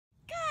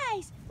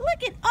Guys,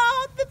 look at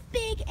all the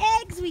big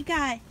eggs we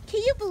got.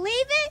 Can you believe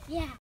it?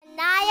 Yeah.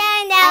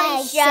 Naiah and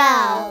Elli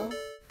show.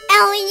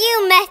 Elli,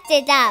 you messed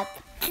it up.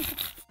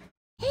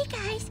 Hey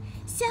guys,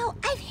 so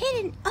I've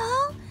hidden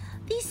all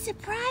these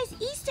surprise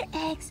Easter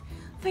eggs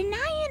for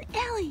Naiah and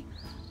Elli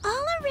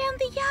all around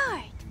the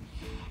yard.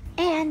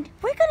 And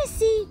we're gonna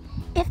see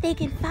if they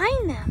can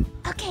find them.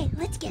 Okay,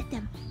 let's get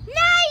them.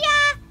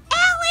 Naiah!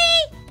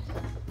 Elli!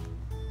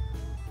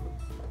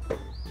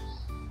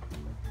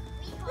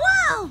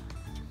 Whoa!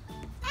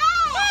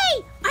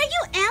 Hey! Are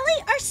you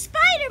Elli or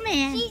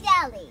Spider-Man? She's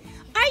Elli.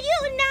 Are you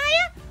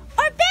Naiah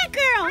or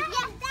Batgirl?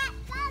 Yes,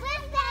 that's some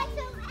eggs.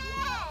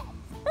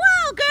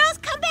 Whoa, girls,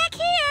 come back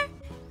here.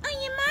 On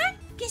your mark,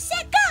 get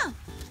set, go.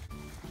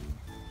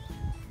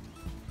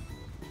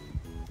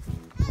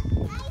 I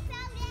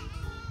found it.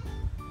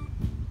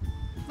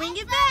 Bring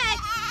it back.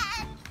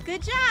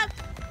 Good job.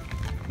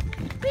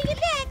 Bring it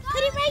back.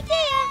 Put it right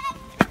there.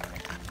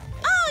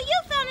 Oh,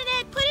 you found an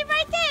egg. Put it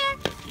right there.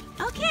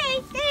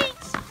 Okay,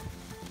 thanks.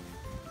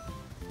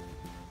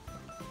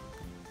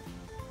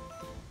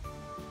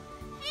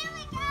 Here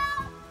we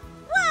go.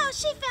 Whoa,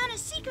 she found a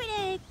secret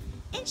egg.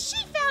 And she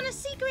found a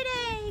secret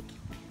egg.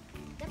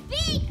 The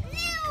big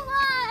blue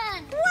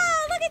one.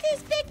 Whoa, look at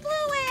these big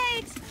blue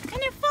eggs.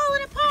 And they're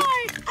falling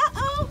apart.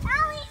 Uh-oh.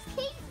 Elli's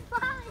keeps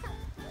falling apart.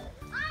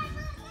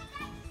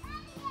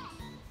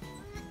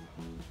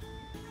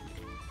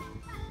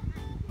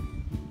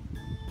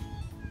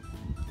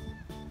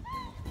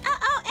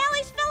 Uh-oh,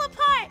 Ellie's fell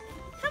apart.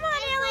 Come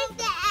on, Elli.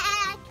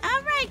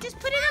 All right, just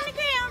put it on the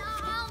ground.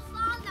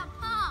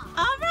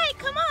 All right,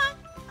 come on.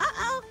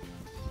 Uh-oh.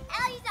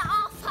 Ellie's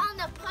all falling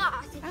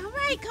apart. All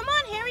right, come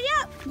on, hurry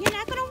up. You're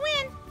not gonna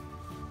win.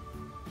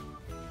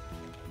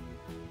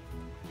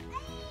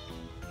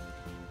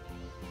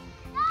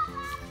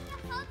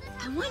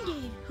 I wonder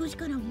who's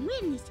gonna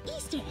win this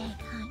Easter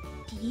egg hunt.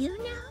 Do you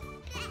know?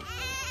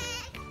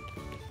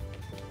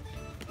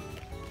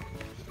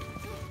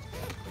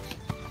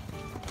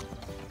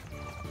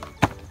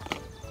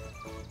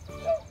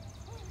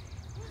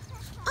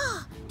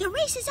 Oh, the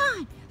race is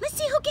on. Let's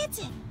see who gets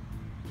it.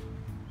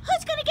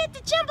 Who's gonna get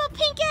the jumbo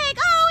pink egg?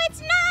 Oh,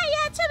 it's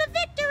Naiah to the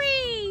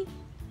victory!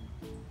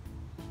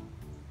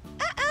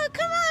 Uh-oh,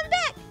 come on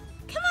back.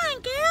 Come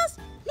on, girls.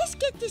 Let's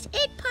get this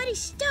egg party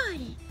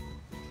started.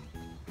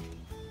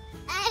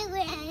 I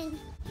win.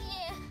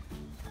 Yeah.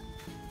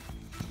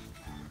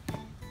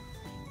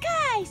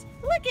 Guys,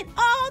 look at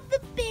all the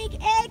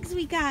big eggs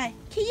we got.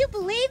 Can you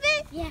believe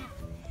it? Yeah.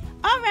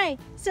 All right,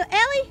 so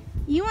Elli,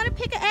 you want to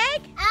pick an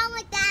egg? I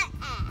want that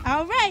egg.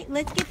 All right,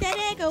 let's get that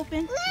egg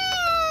open. Woo!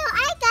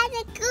 I got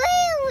a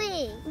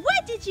kiwi.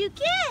 What did you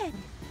get?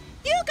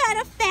 You got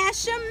a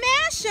Fashem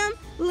Mashem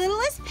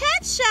Littlest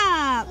pet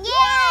shop.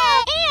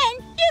 Yeah.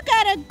 And you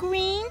got a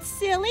green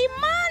silly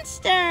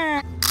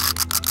monster.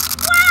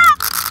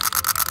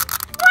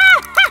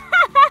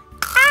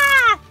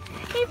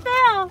 He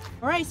fell.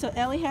 All right, so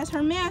Elli has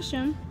her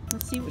Mashem.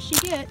 Let's see what she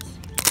gets.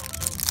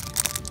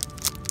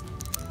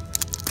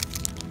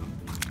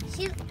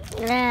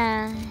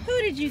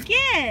 Who did you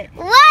get?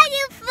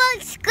 Wonderful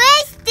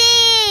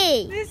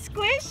Squishy. This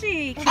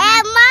squishy. And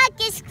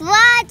Mark is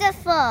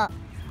wonderful.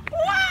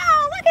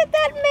 Wow, look at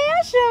that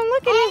Mashem.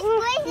 Look at his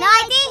little... No,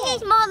 I think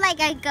he's more like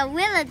a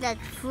gorilla than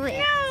Fritz.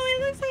 No,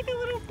 it looks like a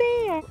little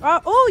bear.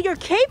 Oh, your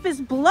cape is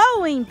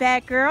blowing,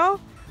 Batgirl.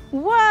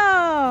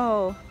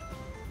 Whoa.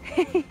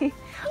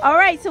 All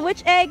right, so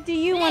which egg do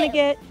you want to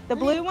get? The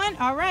blue one?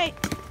 All right.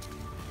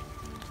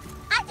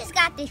 I just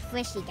got this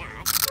fishy guy.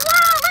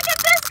 Wow, look at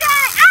this guy.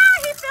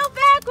 Ah, he fell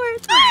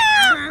backwards.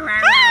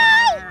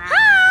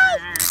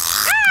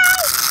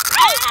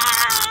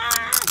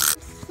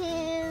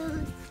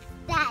 Choose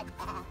that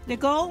egg. The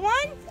gold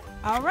one?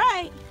 All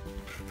right.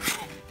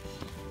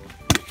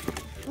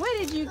 What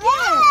did you get?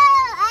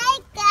 I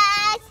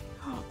got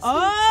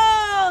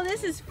Oh,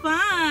 this is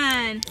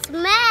fun.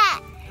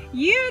 smack.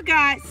 You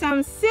got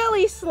some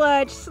silly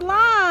sludge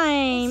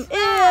slime. Ew.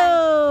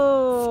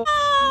 Oh,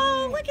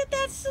 look at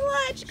that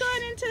sludge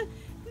going into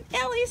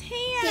Elli's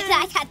hand.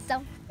 I got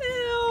some.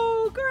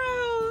 Ew,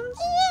 gross.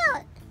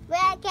 Cute.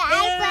 Where can I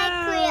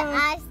put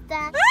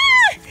Ah,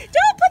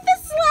 don't put the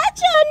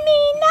sludge on me.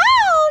 No,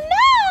 no.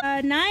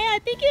 Naiah, I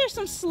think there's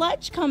some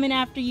sludge coming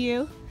after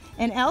you.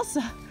 And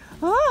Elsa.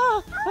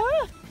 Oh,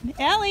 oh.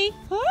 Elli.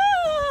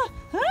 Oh,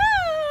 oh.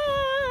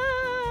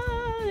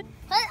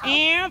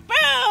 And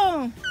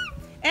boom.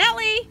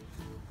 Elli.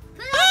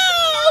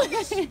 Oh!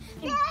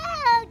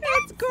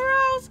 That's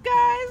gross,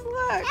 guys.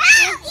 Look.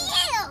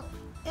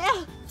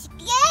 Ew.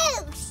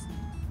 Ew.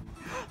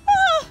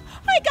 Oh,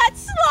 I got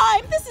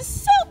slime. This is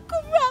so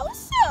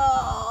gross.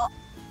 Oh.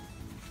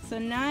 So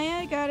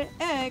Naiah got an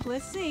egg.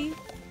 Let's see.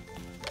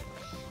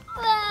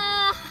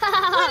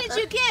 What did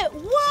you get?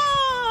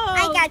 Whoa!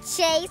 I got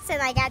Chase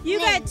and I got You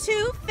Ninja. got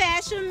two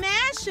Fashem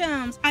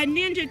Mashems. A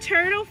Ninja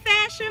Turtle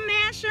Fashem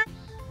Mashem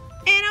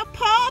and a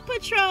Paw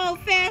Patrol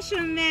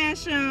Fashem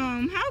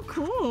Mashem. How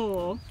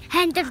cool.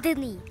 Hand of the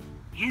knee.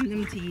 Hand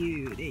them to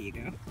you. There you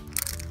go.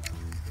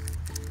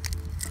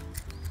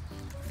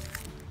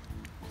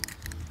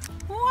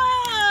 Wow.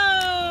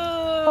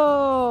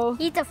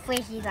 He's a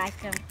fishy like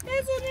him.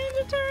 It's a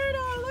Ninja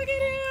Turtle. Look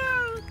at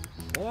him.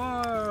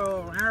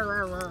 Whoa. Arr,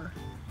 arr, arr.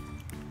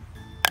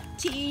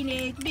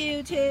 Teenage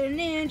Mutant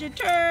Ninja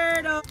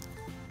Turtle.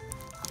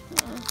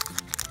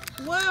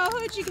 Whoa,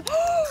 who'd you get?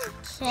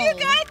 You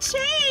got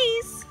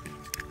Chase.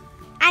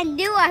 I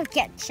knew I'd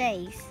get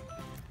Chase.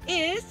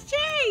 It's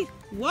Chase.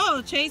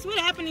 Whoa, Chase, what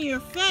happened to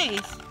your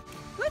face?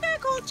 Look how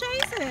cool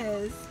Chase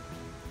is.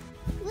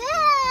 Whoa,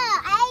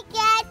 I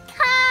get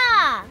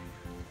car.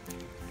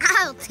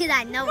 How did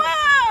I know?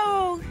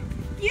 Whoa,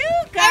 you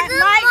got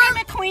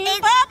Lightning McQueen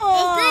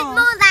bubbles. It's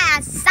more like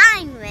a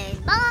siren.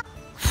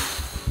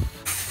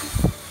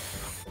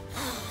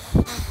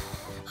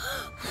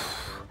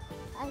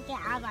 Okay,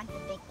 I want the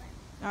big one.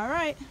 All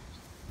right.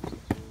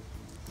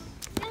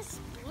 Just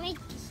make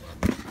it.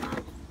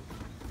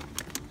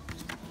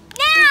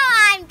 Now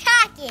I'm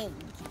talking.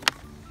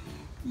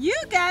 You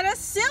got a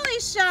Silly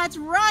Shots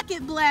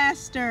rocket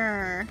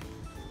blaster.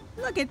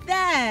 Look at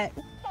that.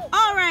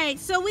 All right,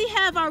 so we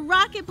have our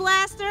rocket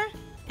blaster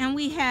and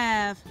we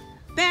have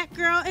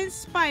Batgirl and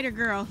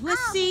Spider-Girl.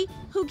 Let's see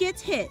who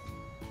gets hit.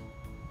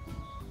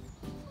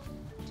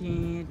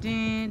 Dun,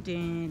 dun,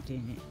 dun,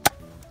 dun.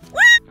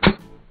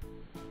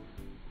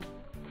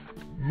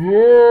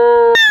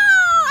 Oh,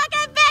 I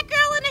got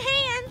Batgirl in the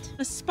hand.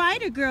 A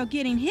Spider-Girl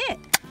getting hit.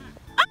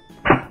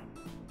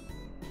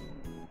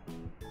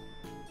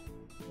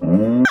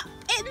 Oh,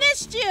 it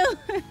missed you.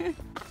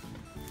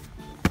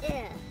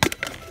 Yeah.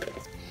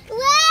 Whoa,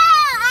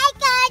 I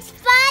got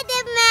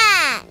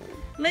Spider-Man.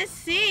 Let's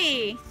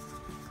see.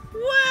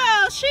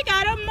 Whoa, she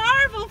got a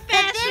Marvel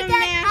Fashion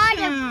Mashem. Are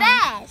the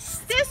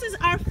best. This is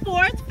our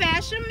 4th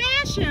Fashion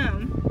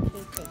Mashem.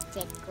 It's a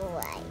good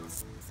boy.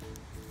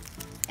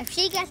 If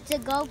she gets to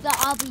go, then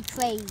I'll be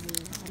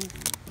crazy.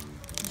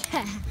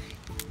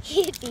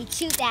 He'd be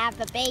cute to have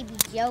a baby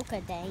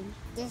Joker thing.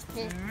 All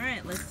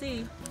right, let's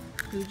see.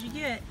 Who'd you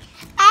get?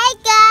 I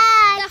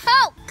got the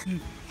Hulk.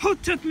 Who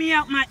took me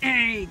out my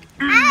egg?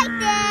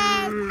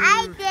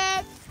 I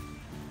did.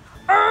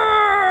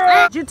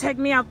 Did you take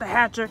me out the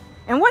hatcher?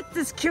 And what's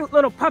this cute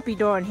little puppy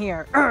doing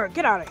here?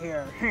 Get out of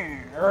here.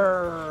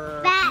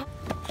 Back.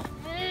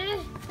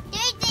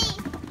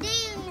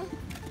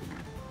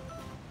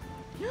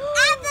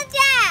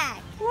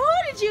 Applejack.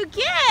 What did you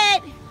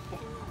get?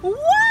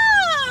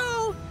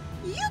 Whoa!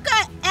 You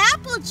got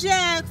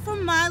Applejack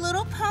from My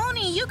Little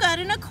Pony. You got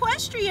an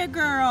Equestria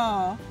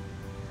girl.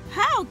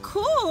 How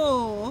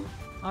cool.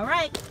 All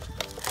right.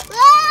 Whoa,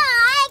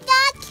 I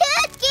got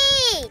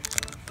Cookie.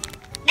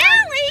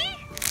 Elli,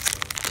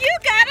 you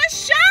got a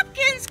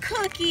Shopkins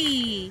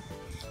cookie.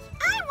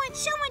 I want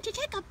someone to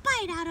take a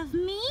bite out of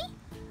me.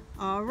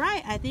 All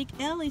right, I think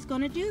Ellie's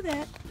gonna do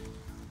that.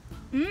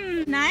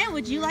 Naiah,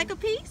 would you like a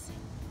piece?